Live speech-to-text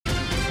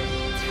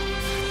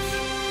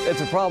It's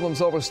a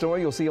problem-solver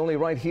story you'll see only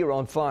right here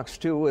on Fox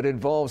 2. It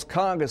involves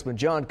Congressman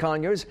John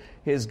Conyers,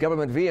 his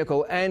government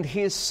vehicle, and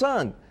his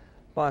son.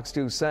 Fox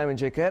 2's Simon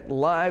Jaquette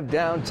live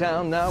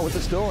downtown now with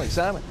the story.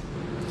 Simon.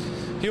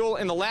 Huel,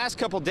 in the last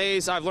couple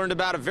days, I've learned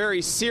about a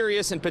very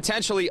serious and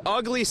potentially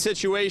ugly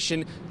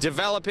situation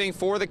developing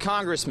for the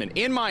congressman.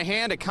 In my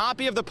hand, a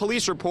copy of the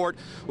police report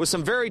with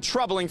some very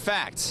troubling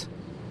facts.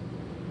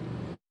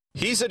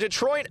 He's a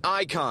Detroit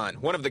icon,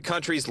 one of the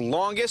country's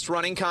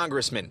longest-running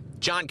congressmen.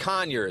 John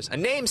Conyers, a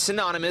name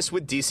synonymous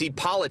with D.C.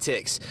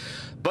 politics.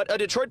 But a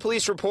Detroit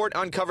police report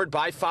uncovered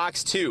by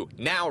Fox 2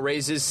 now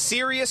raises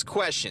serious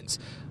questions,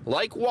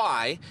 like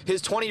why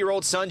his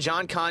 20-year-old son,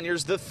 John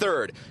Conyers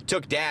III,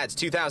 took Dad's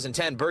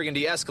 2010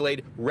 Burgundy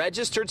Escalade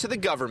registered to the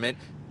government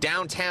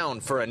downtown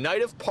for a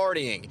night of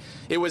partying.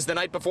 It was the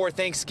night before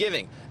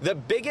Thanksgiving, the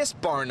biggest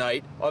bar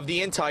night of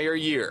the entire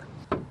year.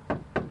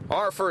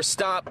 Our first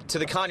stop to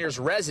the Conyers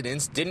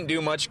residence didn't do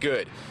much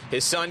good.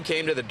 His son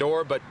came to the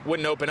door but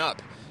wouldn't open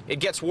up. It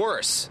gets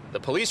worse.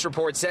 The police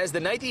report says the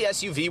night the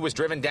SUV was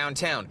driven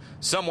downtown,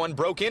 someone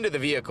broke into the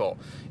vehicle.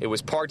 It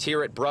was parked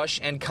here at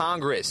Brush and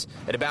Congress.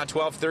 At about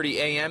 12:30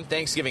 a.m.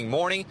 Thanksgiving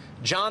morning,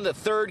 John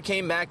III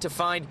came back to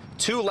find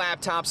 2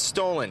 laptops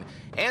stolen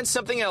and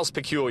something else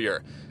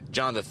peculiar.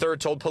 John III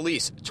told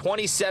police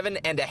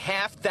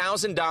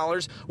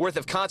 $27,500 worth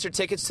of concert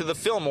tickets to the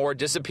Fillmore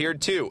disappeared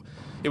too.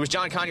 It was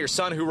John Conyers'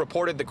 son who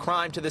reported the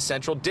crime to the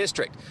Central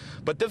District.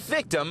 But the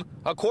victim,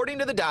 according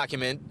to the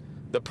document,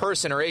 the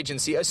person or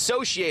agency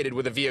associated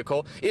with the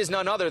vehicle, is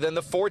none other than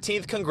the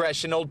 14th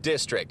Congressional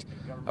District.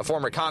 A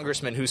former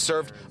congressman who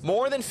served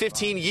more than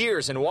 15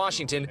 years in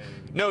Washington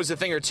knows a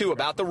thing or two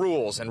about the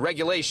rules and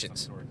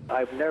regulations.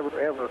 I've never,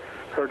 ever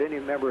heard any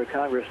member of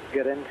Congress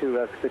get into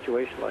a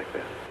situation like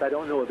this. I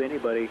don't know of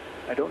anybody,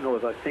 I don't know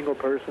of a single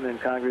person in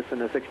Congress in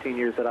the 16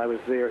 years that I was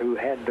there who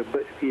had the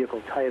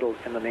vehicle titled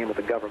in the name of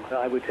the government.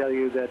 I would tell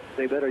you that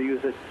they better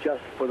use it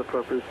just for the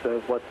purpose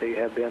of what they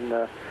have been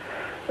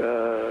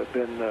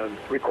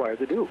required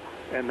to do.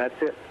 And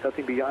that's it,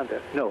 nothing beyond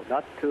that. No,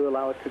 not to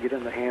allow it to get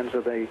in the hands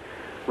of a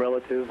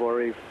relative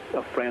or a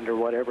friend or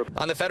whatever.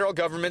 On the federal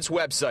government's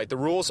website, the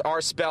rules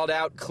are spelled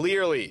out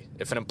clearly.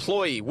 If an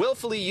employee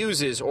willfully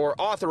uses or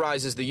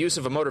authorizes the use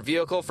of a motor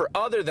vehicle for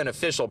other than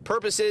official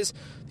purposes,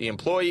 the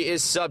employee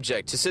is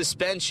subject to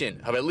suspension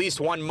of at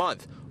least 1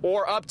 month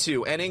or up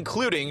to and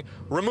including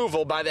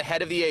removal by the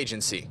head of the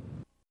agency.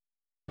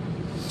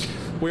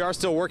 We are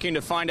still working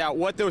to find out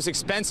what those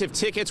expensive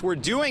tickets were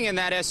doing in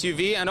that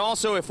SUV, and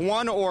also if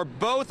one or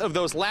both of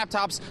those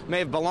laptops may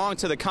have belonged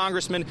to the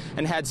congressman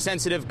and had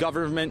sensitive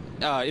government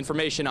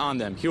information on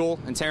them. Huel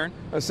and Taryn?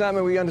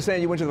 Simon, we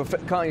understand you went to the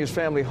Conyers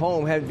family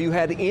home. Have you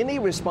had any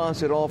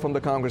response at all from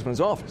the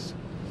congressman's office?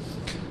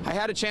 I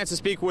had a chance to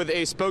speak with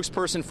a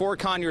spokesperson for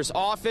Conyers'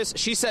 office.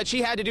 She said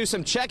she had to do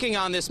some checking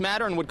on this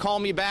matter and would call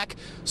me back.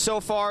 So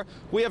far,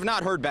 we have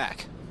not heard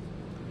back.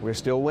 We're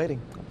still waiting.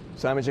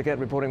 Simon Jaquette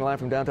reporting live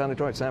from downtown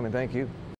Detroit. Simon, thank you.